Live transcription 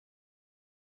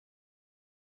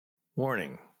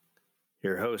Warning: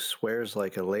 your host swears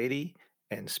like a lady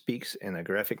and speaks in a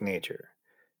graphic nature.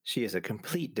 She is a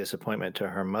complete disappointment to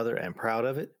her mother and proud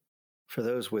of it. For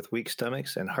those with weak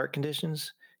stomachs and heart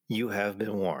conditions, you have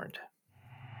been warned.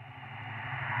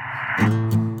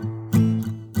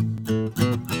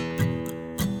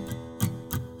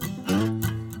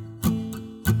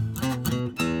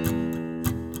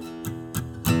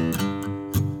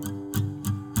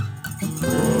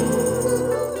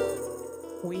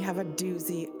 We have a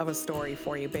doozy of a story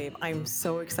for you, babe. I'm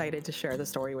so excited to share the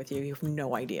story with you. You have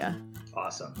no idea.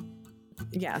 Awesome.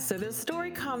 Yeah, so this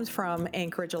story comes from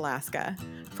Anchorage, Alaska,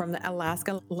 from the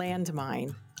Alaska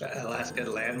landmine. Alaska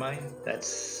landmine?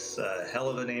 That's a hell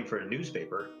of a name for a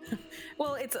newspaper.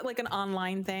 Well, it's like an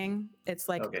online thing. It's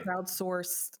like Okay.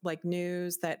 crowdsourced like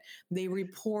news that they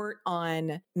report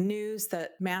on news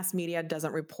that mass media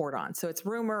doesn't report on. So it's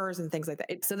rumors and things like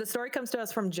that. So the story comes to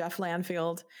us from Jeff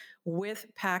Landfield with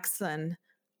Paxson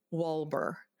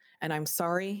Wolber. And I'm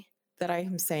sorry that I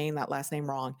am saying that last name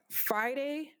wrong.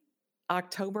 Friday,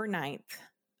 October 9th,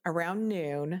 around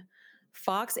noon,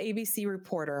 Fox ABC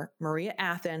reporter Maria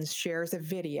Athens shares a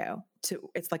video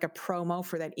it's like a promo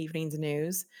for that evening's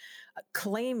news,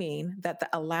 claiming that the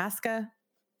Alaska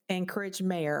Anchorage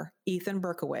mayor, Ethan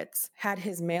Berkowitz, had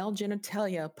his male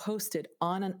genitalia posted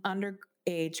on an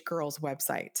underage girl's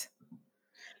website.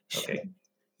 Okay.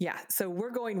 Yeah, so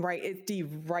we're going right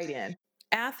in.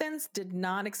 Athens did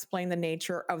not explain the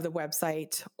nature of the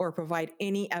website or provide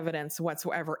any evidence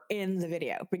whatsoever in the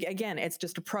video. But again, it's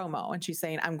just a promo. And she's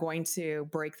saying, I'm going to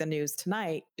break the news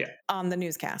tonight on the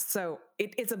newscast. So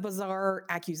it's a bizarre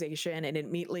accusation. And it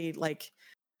immediately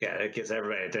Yeah, it gets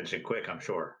everybody attention quick, I'm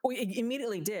sure. Well, it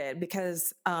immediately did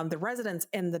because the residents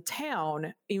in the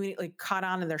town immediately caught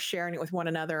on and they're sharing it with one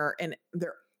another and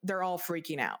they're all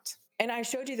freaking out. And I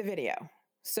showed you the video.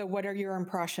 So what are your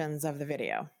impressions of the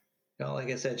video? Well,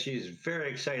 like I said, she's very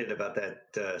excited about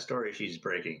that story she's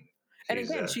breaking. And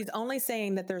again, she's only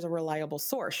saying that there's a reliable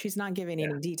source. She's not giving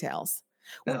any details.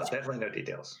 No, definitely no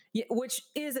details. Which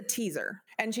is a teaser.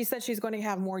 And she said she's going to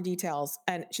have more details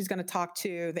and she's going to talk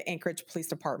to the Anchorage Police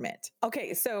Department.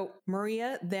 Okay, so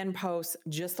Maria then posts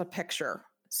just a picture.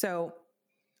 So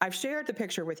I've shared the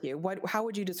picture with you. How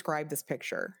would you describe this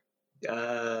picture?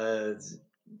 A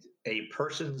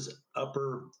person's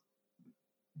upper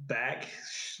back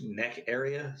neck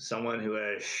area, someone who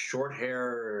has short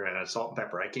hair and salt and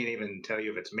pepper. I can't even tell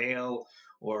you if it's male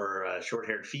or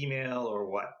short-haired female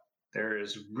or what. There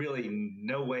is really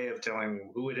no way of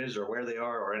telling who it is or where they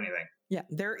are or anything. Yeah,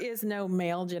 there is no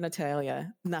male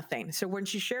genitalia, nothing. So when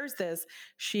she shares this,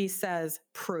 she says,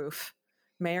 proof.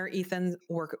 Mayor Ethan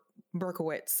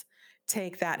Berkowitz,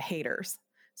 take that, haters.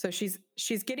 So she's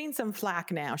getting some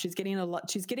flack now. She's getting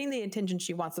the attention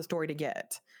she wants the story to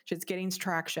get. She's getting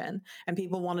traction, and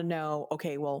people want to know,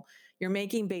 okay, well, you're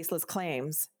making baseless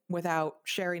claims without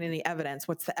sharing any evidence.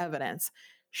 What's the evidence?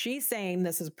 She's saying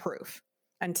this is proof.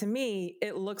 And to me,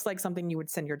 it looks like something you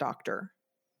would send your doctor.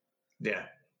 Yeah.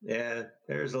 Yeah,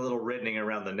 there's a little reddening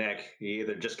around the neck. He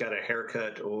either just got a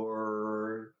haircut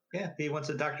or he wants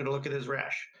a doctor to look at his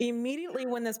rash. Immediately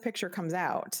when this picture comes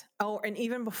out, and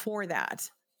even before that,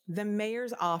 the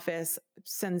mayor's office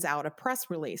sends out a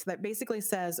press release that basically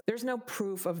says there's no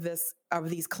proof of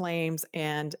these claims,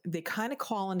 and they kind of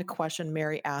call into question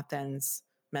Mary Athens'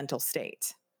 mental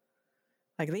state.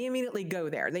 Like they immediately go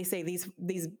there. They say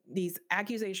these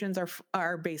accusations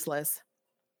are baseless.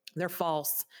 They're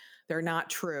false. They're not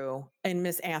true. And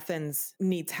Miss Athens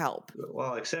needs help.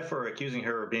 Well, except for accusing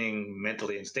her of being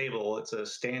mentally unstable, it's a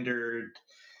standard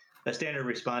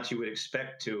response you would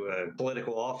expect to a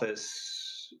political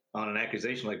office on an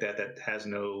accusation like that has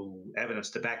no evidence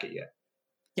to back it yet.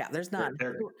 Yeah, there's none.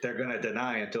 They're going to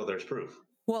deny until there's proof.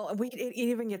 Well,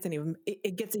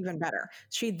 it gets even better.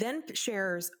 She then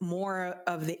shares more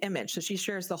of the image. So she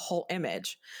shares the whole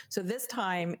image. So this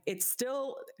time it's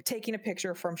still taking a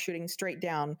picture from shooting straight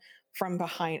down from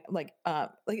behind, like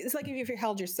it's like if you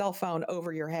held your cell phone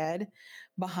over your head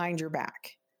behind your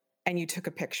back and you took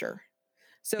a picture.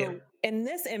 So in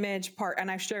this image part,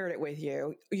 and I've shared it with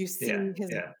you, you see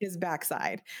his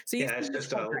backside. So it's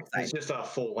just a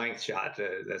full length shot.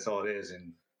 That's all it is.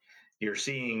 And you're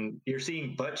seeing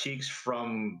butt cheeks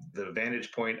from the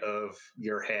vantage point of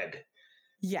your head.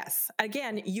 Yes.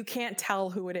 Again, you can't tell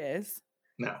who it is.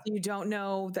 No. You don't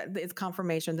know that it's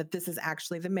confirmation that this is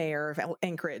actually the mayor of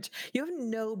Anchorage. You have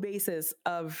no basis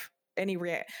of any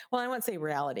well, I won't say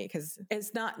reality because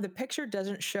it's not, the picture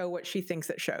doesn't show what she thinks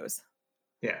it shows.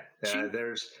 Yeah.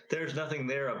 There's nothing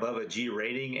there above a G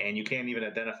rating, and you can't even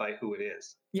identify who it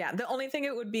is. Yeah. The only thing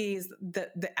it would be is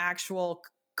the actual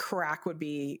crack would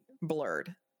be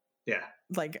blurred. Yeah.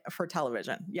 like for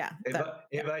television. Yeah.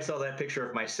 If I saw that picture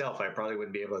of myself, I probably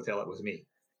wouldn't be able to tell it was me.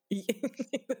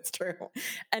 That's true.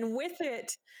 And with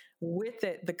it,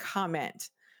 the comment,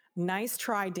 nice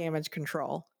try, damage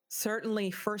control.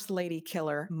 Certainly, First Lady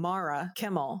killer Mara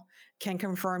Kimmel can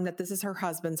confirm that this is her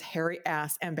husband's hairy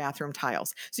ass and bathroom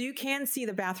tiles. So you can see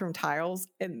the bathroom tiles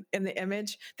in the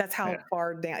image. That's how Yeah.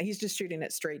 far down he's just shooting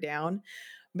it straight down.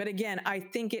 But again, I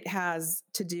think it has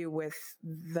to do with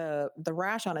the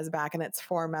rash on his back, and it's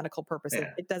for medical purposes.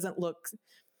 Yeah. It doesn't look.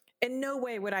 In no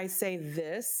way would I say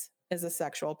this is a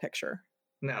sexual picture.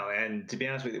 No, and to be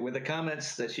honest with you, with the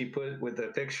comments that she put with the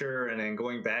picture and then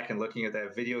going back and looking at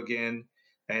that video again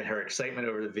and her excitement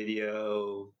over the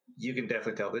video, you can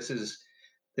definitely tell this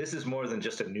is more than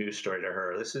just a news story to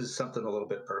her. This is something a little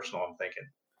bit personal, I'm thinking.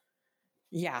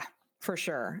 Yeah, for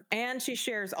sure. And she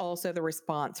shares also the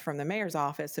response from the mayor's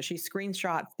office. So she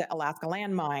screenshots the Alaska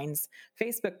Landmines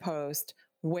Facebook post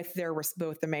with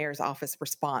both the mayor's office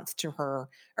response to her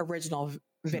original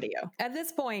video. At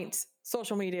this point,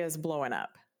 social media is blowing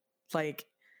up. Like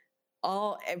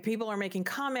all people are making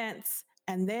comments,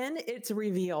 and then it's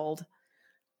revealed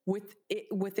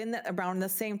within around the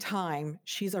same time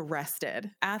she's arrested.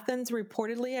 Athens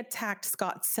reportedly attacked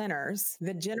Scott Centers,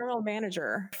 the general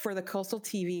manager for the Coastal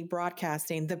TV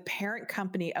Broadcasting, the parent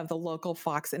company of the local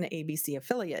Fox and ABC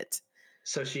affiliate.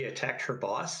 So she attacked her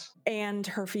boss? And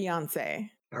her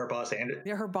fiance. Her boss and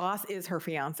her boss is her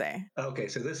fiance. Okay,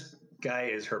 so this guy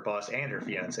is her boss and her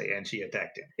fiance, and she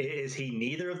attacked him. Is he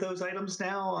neither of those items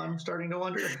now? I'm starting to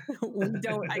wonder.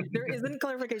 There isn't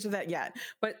clarification of that yet,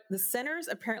 but the Centers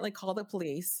apparently called the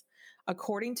police.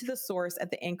 According to the source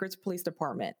at the Anchorage Police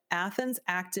Department, Athens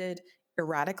acted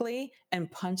erratically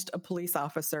and punched a police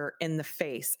officer in the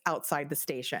face outside the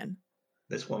station.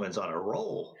 This woman's on a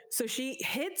roll. So she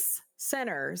hits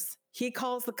Centers. He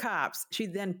calls the cops. She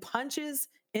then punches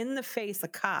in the face a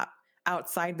cop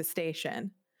outside the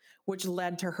station, which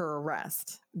led to her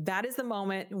arrest. That is the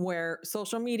moment where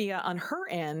social media on her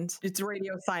end, it's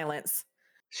radio silence.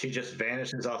 She just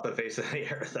vanishes off the face of the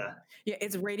earth. Yeah,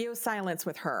 it's radio silence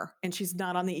with her, and she's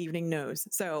not on the evening news.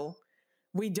 So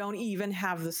we don't even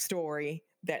have the story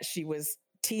that she was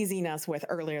teasing us with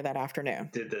earlier that afternoon.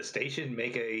 Did the station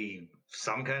make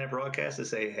some kind of broadcast to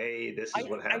say, hey, this is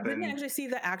what happened? I didn't actually see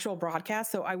the actual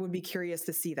broadcast, so I would be curious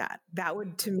to see that. That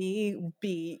would, to me,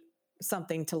 be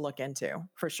something to look into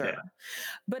for sure. Yeah.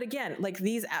 But again, like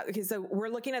these, okay, so we're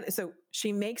looking at, so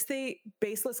she makes the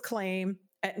baseless claim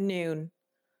at noon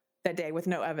that day with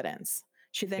no evidence.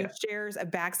 She then shares a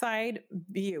backside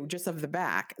view just of the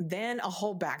back, then a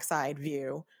whole backside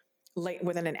view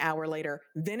within an hour later,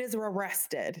 then is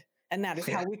arrested. And that is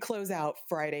how we close out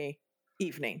Friday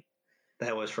evening.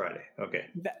 That was Friday. Okay.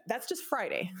 That's just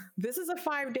Friday. This is a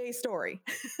 5-day story.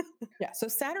 Yeah. So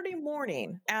Saturday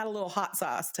morning, add a little hot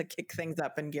sauce to kick things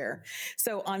up in gear.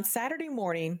 So on Saturday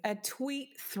morning, a tweet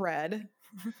thread,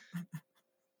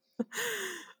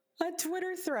 a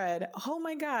Twitter thread. Oh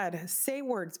my God. Say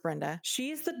words, Brenda.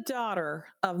 She's the daughter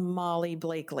of Molly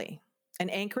Blakely,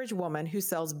 an Anchorage woman who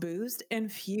sells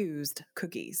booze-infused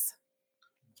cookies.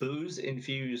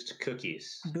 Booze-infused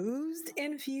cookies.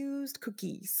 Booze-infused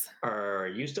cookies. Are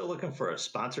you still looking for a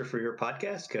sponsor for your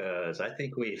podcast? Because I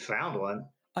think we found one.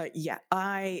 Yeah,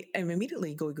 I am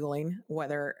immediately Googling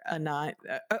whether or not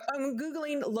I'm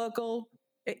Googling local,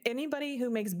 anybody who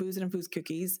makes booze-infused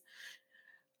cookies.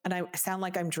 And I sound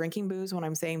like I'm drinking booze when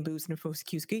I'm saying booze-infused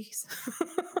cookies.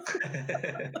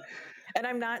 And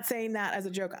I'm not saying that as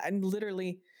a joke. I'm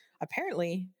literally,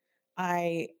 apparently,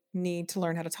 I need to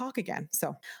learn how to talk again.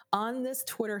 So on this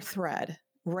Twitter thread,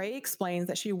 Ray explains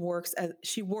that she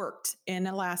worked in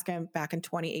Alaska back in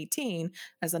 2018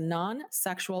 as a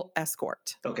non-sexual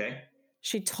escort. Okay.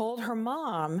 She told her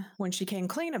mom when she came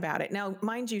clean about it. Now,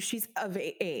 mind you, she's of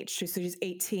age. So she's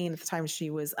 18 at the time she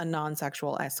was a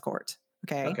non-sexual escort.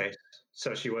 Okay. Okay.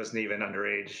 So she wasn't even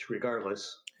underage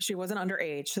regardless. She wasn't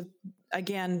underage. So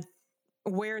again,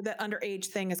 where the underage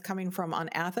thing is coming from on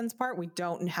Athens' part, we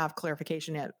don't have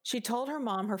clarification yet. She told her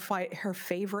mom her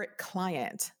favorite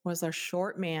client was a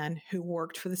short man who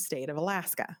worked for the state of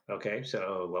Alaska. Okay,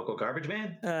 so local garbage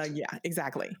man? Yeah,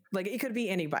 exactly. Like it could be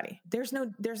anybody. There's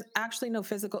actually no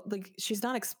physical, like she's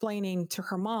not explaining to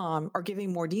her mom or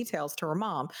giving more details to her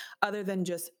mom other than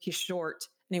just he's short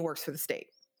and he works for the state.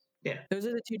 Yeah. Those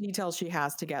are the two details she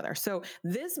has together. So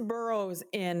this burrows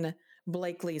in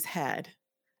Blakely's head.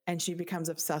 And she becomes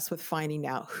obsessed with finding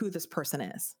out who this person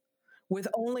is with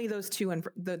only those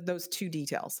two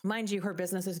details. Mind you, her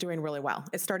business is doing really well.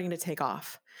 It's starting to take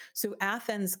off. So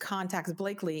Athens contacts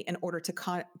Blakely in order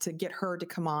to get her to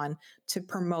come on to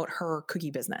promote her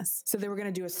cookie business. So they were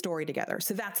going to do a story together.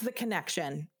 So that's the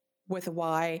connection with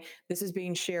why this is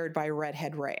being shared by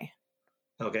Redhead Ray.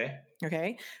 Okay.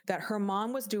 Okay. That her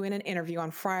mom was doing an interview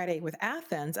on Friday with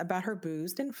Athens about her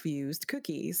boozed infused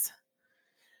cookies.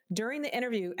 During the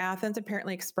interview, Athens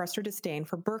apparently expressed her disdain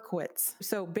for Berkowitz.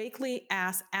 So Blakely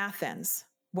asked Athens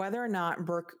whether or not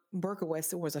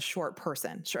Berkowitz was a short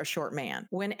person, a short man.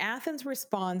 When Athens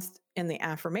responds in the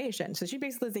affirmation, so she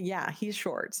basically said, yeah, he's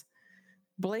short.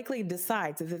 Blakely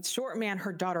decides that the short man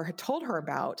her daughter had told her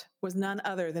about was none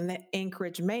other than the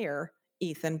Anchorage mayor,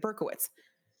 Ethan Berkowitz.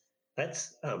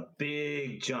 That's a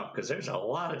big jump because there's a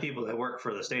lot of people that work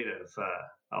for the state of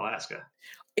Alaska.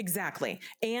 Exactly.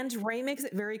 And Ray makes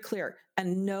it very clear.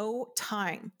 And no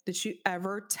time did she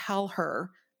ever tell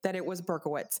her that it was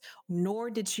Berkowitz, nor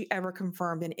did she ever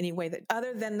confirm in any way that,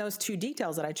 other than those two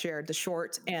details that I shared, the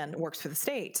short and works for the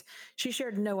state, she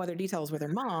shared no other details with her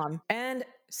mom, and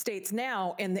states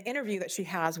now in the interview that she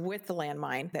has with the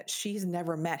landmine that she's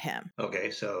never met him.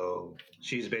 Okay, so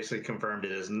she's basically confirmed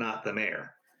it is not the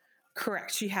mayor.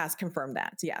 Correct. She has confirmed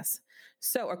that, yes.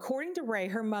 So according to Ray,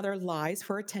 her mother lies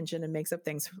for attention and makes up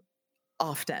things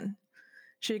often.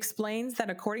 She explains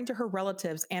that according to her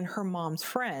relatives and her mom's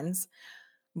friends,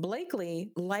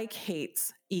 Blakely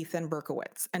hates Ethan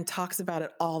Berkowitz and talks about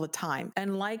it all the time,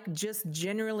 and just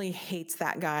generally hates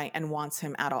that guy and wants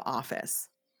him out of office.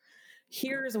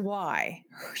 Here's why.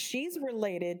 She's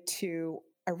related to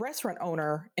a restaurant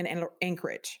owner in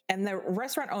Anchorage, and the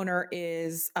restaurant owner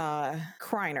is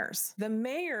Kreiner's. The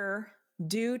mayor,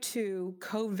 due to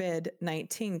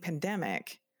COVID-19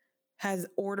 pandemic, has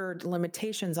ordered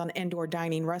limitations on indoor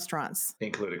dining restaurants.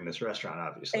 Including this restaurant,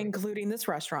 obviously. Including this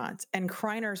restaurant. And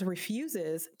Kreiner's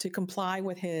refuses to comply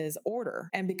with his order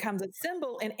and becomes a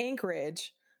symbol in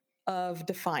Anchorage of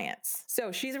defiance.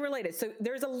 So she's related. So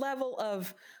there's a level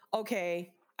of,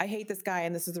 okay, I hate this guy,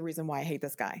 and this is the reason why I hate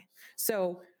this guy.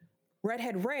 So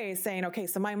Redhead Ray is saying, okay,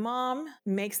 so my mom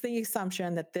makes the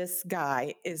assumption that this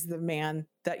guy is the man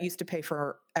that used to pay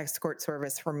for escort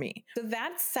service for me. So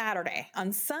that's Saturday.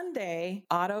 On Sunday,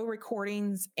 auto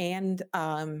recordings and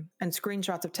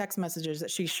screenshots of text messages that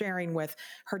she's sharing with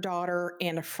her daughter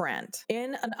and a friend.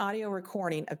 In an audio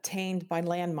recording obtained by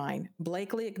landmine,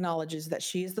 Blakely acknowledges that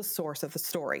she is the source of the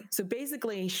story. So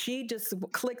basically, she just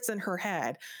clicks in her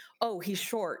head, oh, he's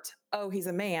short. Oh, he's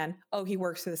a man. Oh, he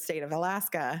works for the state of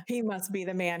Alaska. He must be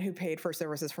the man who paid for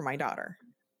services for my daughter.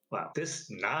 Wow. This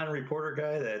non-reporter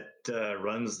guy that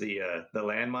runs the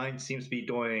landmine seems to be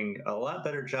doing a lot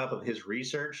better job of his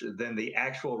research than the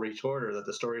actual reporter that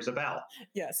the story is about.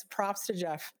 Yes, props to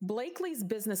Jeff. Blakely's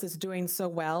business is doing so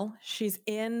well. She's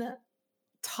in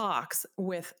talks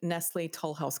with Nestle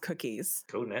Toll House Cookies.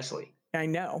 Go Nestle. I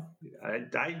know.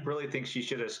 I really think she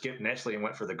should have skipped Nestle and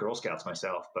went for the Girl Scouts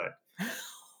myself, but...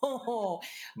 Oh,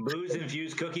 booze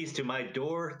infused cookies to my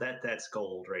door. That's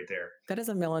gold right there. That is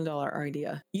 $1 million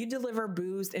idea. You deliver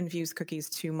booze infused cookies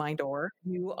to my door.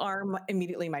 You are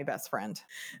immediately my best friend.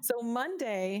 So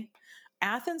Monday,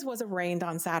 Athens was arraigned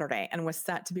on Saturday and was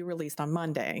set to be released on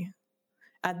Monday.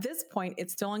 At this point,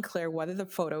 it's still unclear whether the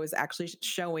photo is actually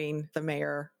showing the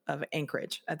mayor of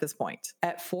Anchorage at this point.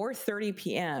 At 4:30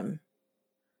 p.m.,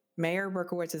 Mayor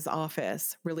Berkowitz's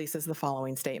office releases the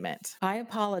following statement. I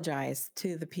apologize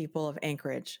to the people of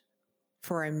Anchorage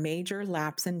for a major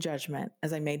lapse in judgment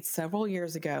as I made several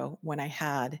years ago when I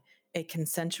had a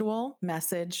consensual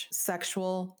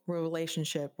sexual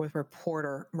relationship with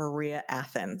reporter Maria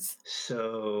Athens.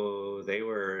 So they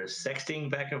were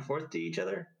sexting back and forth to each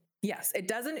other? Yes, it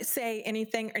doesn't say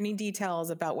any details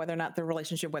about whether or not the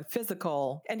relationship was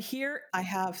physical. And here I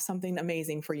have something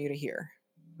amazing for you to hear.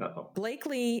 Uh-oh.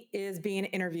 Blakely is being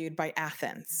interviewed by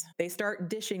Athens. They start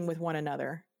dishing with one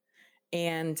another.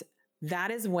 And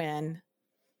that is when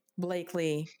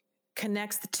Blakely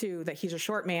connects the two, that he's a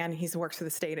short man, he works for the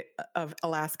state of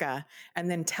Alaska, and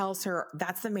then tells her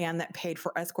that's the man that paid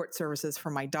for escort services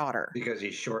for my daughter. Because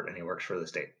he's short and he works for the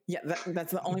state. Yeah,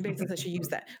 that's the only basis that she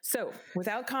used that. So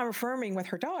without confirming with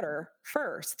her daughter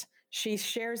first, she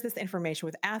shares this information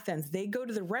with Athens. They go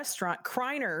to the restaurant,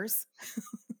 Kreiner's,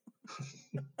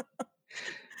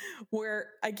 where,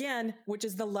 again, which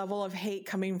is the level of hate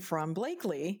coming from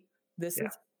Blakely. This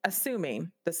is assuming,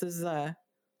 this is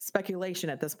speculation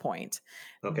at this point.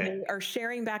 Okay. They are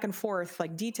sharing back and forth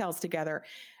like details together.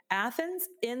 Athens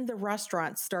in the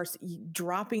restaurant starts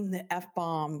dropping the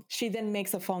F-bomb. She then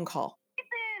makes a phone call.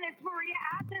 It's Maria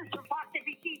Athens from Fox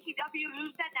ABC CW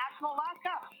News at National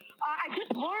Alaska. I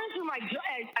just learned through my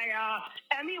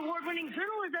Emmy award-winning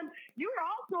journalism, you're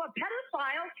also a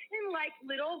pedophile and like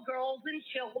little girls and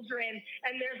children.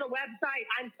 And there's a website.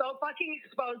 I'm so fucking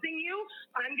exposing you.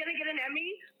 I'm going to get an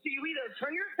Emmy. So you either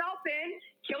turn yourself in,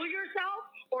 kill yourself,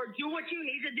 or do what you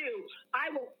need to do.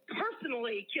 I will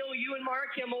personally kill you and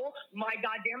Mark Kimmel, my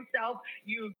goddamn self,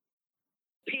 you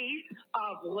piece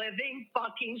of living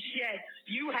fucking shit.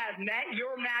 You have met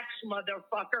your match,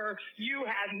 motherfucker. You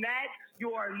have met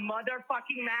your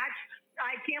motherfucking match.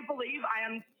 I can't believe I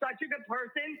am such a good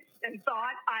person and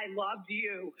thought I loved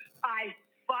you. I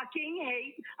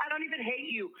don't even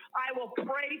hate you. I will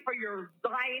pray for your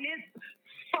Zionist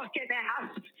fucking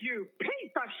ass, you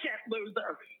piece of shit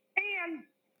loser. And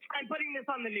I'm putting this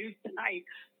on the news tonight.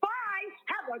 Bye.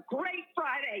 Have a great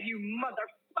Friday, you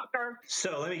motherfucker.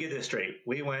 So let me get this straight.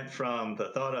 We went from the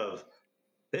thought of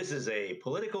this is a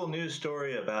political news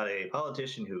story about a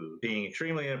politician who being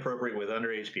extremely inappropriate with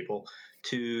underage people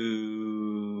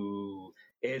to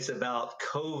it's about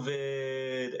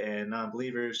COVID and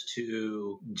non-believers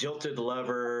to jilted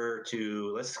lover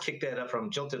to let's kick that up from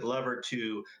jilted lover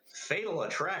to fatal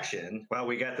attraction. Well,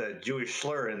 we got the Jewish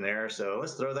slur in there, so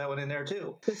let's throw that one in there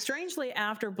too. But strangely,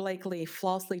 after Blakely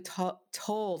falsely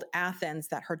told Athens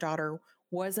that her daughter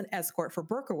was an escort for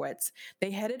Berkowitz,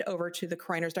 they headed over to the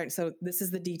Kreiner's Diner. So this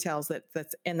is the details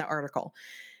that's in the article.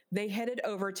 They headed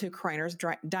over to Kreiner's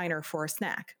Diner for a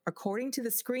snack. According to the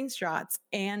screenshots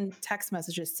and text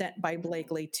messages sent by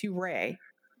Blakely to Ray,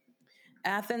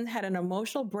 Athens had an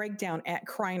emotional breakdown at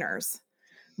Kreiner's.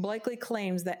 Blakely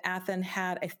claims that Athens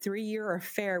had a 3-year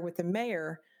affair with the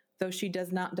mayor, though she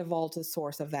does not divulge the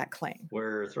source of that claim.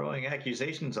 We're throwing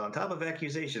accusations on top of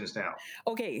accusations now.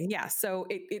 Okay, yeah. So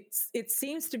it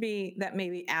seems to be that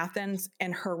maybe Athens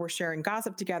and her were sharing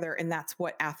gossip together, and that's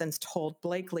what Athens told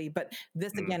Blakely. But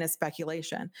this again is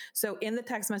speculation. So in the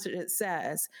text message, it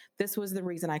says, "This was the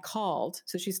reason I called."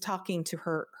 So she's talking to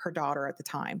her daughter at the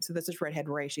time. So this is Redhead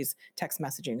Ray she's text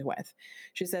messaging with.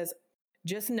 She says,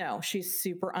 "Just know she's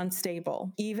super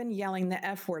unstable, even yelling the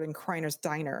F word in Kreiner's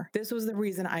Diner. This was the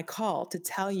reason I called, to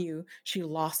tell you she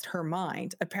lost her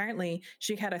mind. Apparently,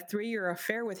 she had a 3-year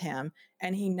affair with him,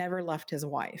 and he never left his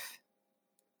wife."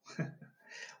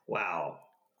 Wow.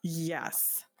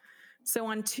 Yes. So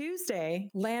on Tuesday,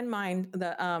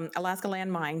 the Alaska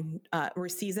Landmine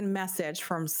receives a message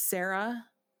from Sarah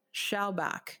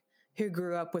Schaubach, who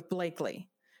grew up with Blakely.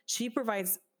 She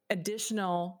provides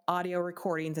additional audio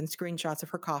recordings and screenshots of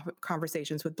her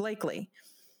conversations with Blakely.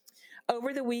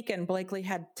 Over the weekend, Blakely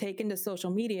had taken to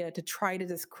social media to try to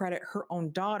discredit her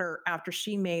own daughter after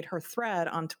she made her thread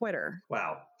on Twitter.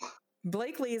 Wow.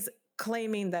 Blakely's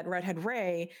claiming that Redhead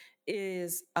Ray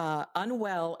is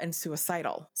unwell and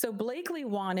suicidal. So Blakely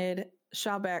wanted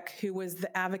Schaubach, who was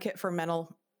the advocate for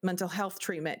mental health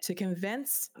treatment, to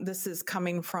convince, this is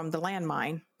coming from the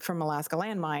landmine, from Alaska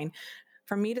Landmine,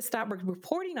 for me to stop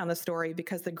reporting on the story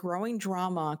because the growing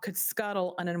drama could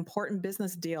scuttle an important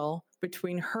business deal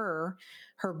between her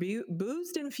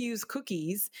boozed infused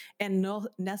cookies, and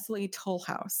Nestle Toll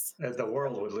House. The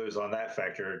world would lose on that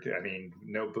factor. I mean,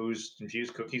 no booze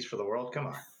infused cookies for the world? Come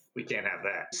on. We can't have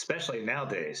that, especially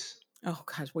nowadays. Oh,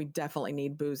 gosh, we definitely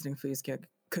need boozed infused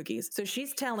cookies. So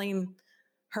she's telling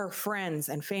her friends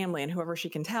and family and whoever she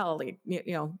can tell,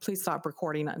 please stop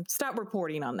reporting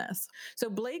on this. So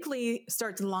Blakely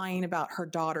starts lying about her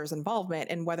daughter's involvement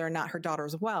and whether or not her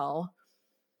daughter's well.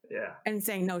 Yeah. And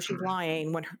saying, no, she's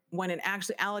lying, when in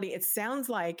actuality, it sounds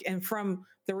like, and from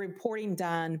the reporting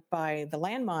done by the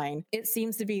Landmine, it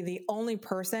seems to be the only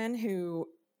person who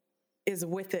is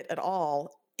with it at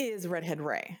all is Redhead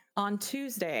Ray. On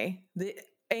Tuesday, the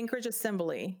Anchorage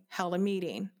Assembly held a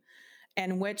meeting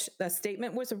in which the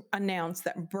statement was announced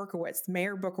that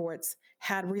Mayor Berkowitz,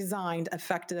 had resigned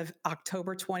effective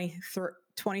October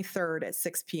 23rd at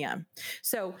 6 p.m.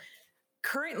 So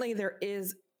currently there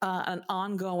is an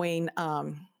ongoing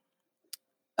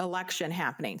election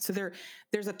happening. So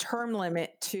there's a term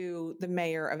limit to the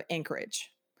mayor of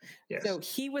Anchorage. Yes. So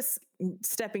he was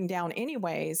stepping down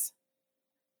anyways,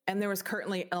 and there was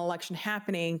currently an election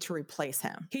happening to replace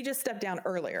him. He just stepped down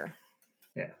earlier.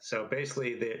 Yeah. So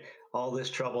basically, all this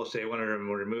trouble, they wanted him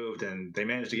removed, and they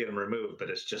managed to get him removed, but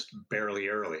it's just barely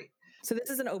early. So this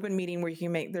is an open meeting where you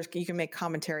can make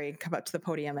commentary and come up to the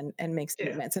podium and make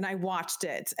statements. Yeah. And I watched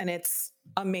it, and it's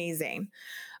amazing.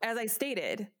 As I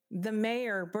stated, the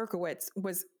mayor Berkowitz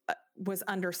was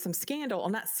under some scandal. Well,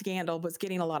 not scandal, was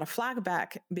getting a lot of flag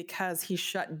back because he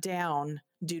shut down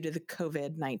due to the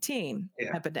COVID-19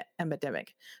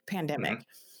 pandemic. Mm-hmm.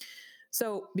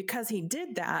 So because he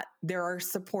did that, there are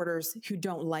supporters who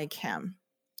don't like him.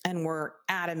 and were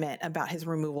adamant about his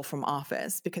removal from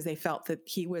office because they felt that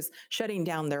he was shutting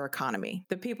down their economy.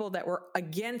 The people that were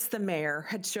against the mayor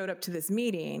had showed up to this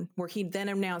meeting where he then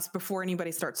announced, before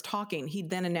anybody starts talking, he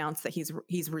then announced that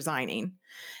he's resigning.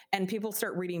 And people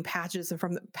start reading passages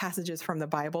from the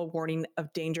Bible warning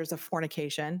of dangers of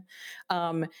fornication.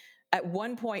 At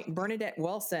one point, Bernadette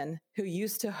Wilson, who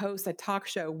used to host a talk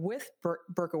show with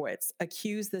Berkowitz,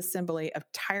 accused the assembly of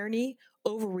tyranny,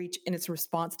 overreach in its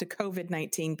response to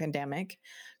COVID-19 pandemic,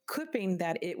 quipping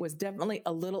that it was definitely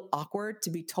a little awkward to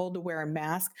be told to wear a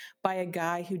mask by a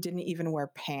guy who didn't even wear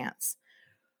pants,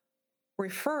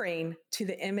 referring to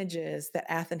the images that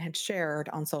Athen had shared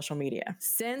on social media.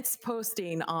 Since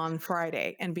posting on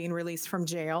Friday and being released from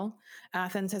jail,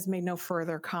 Athens has made no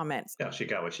further comments. Yeah, she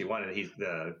got what she wanted.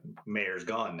 The mayor's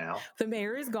gone now. The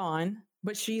mayor is gone,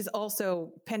 but she's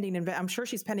also pending. I'm sure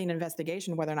she's pending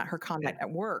investigation whether or not her conduct at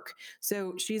work.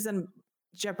 So she's in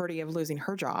jeopardy of losing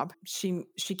her job. She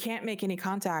can't make any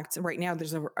contact right now.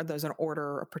 There's an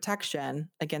order of protection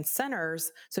against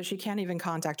senators, so she can't even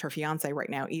contact her fiance right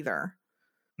now either.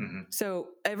 Mm-hmm. So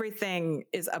everything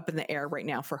is up in the air right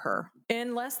now for her.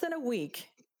 In less than a week,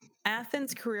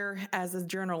 Athen's career as a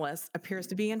journalist appears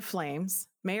to be in flames.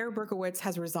 Mayor Berkowitz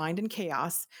has resigned in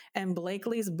chaos, and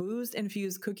Blakely's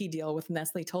booze-infused cookie deal with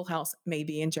Nestle Toll House may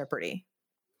be in jeopardy.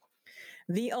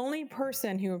 The only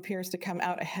person who appears to come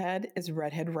out ahead is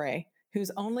Redhead Ray,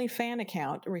 whose OnlyFans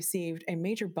account received a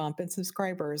major bump in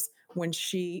subscribers when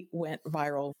she went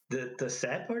viral. The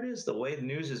sad part is the way the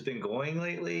news has been going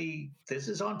lately, this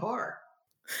is on par.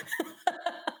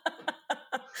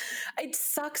 It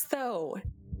sucks, though.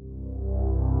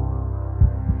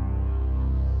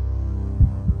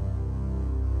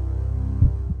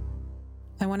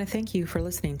 I want to thank you for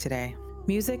listening today.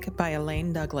 Music by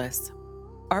Elaine Douglas.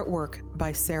 Artwork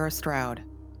by Sarah Stroud.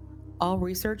 All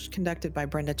research conducted by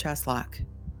Brenda Cheslock.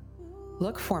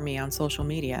 Look for me on social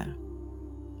media.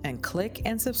 And click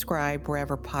and subscribe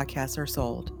wherever podcasts are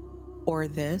sold. Or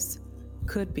this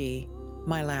could be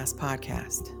my last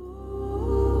podcast.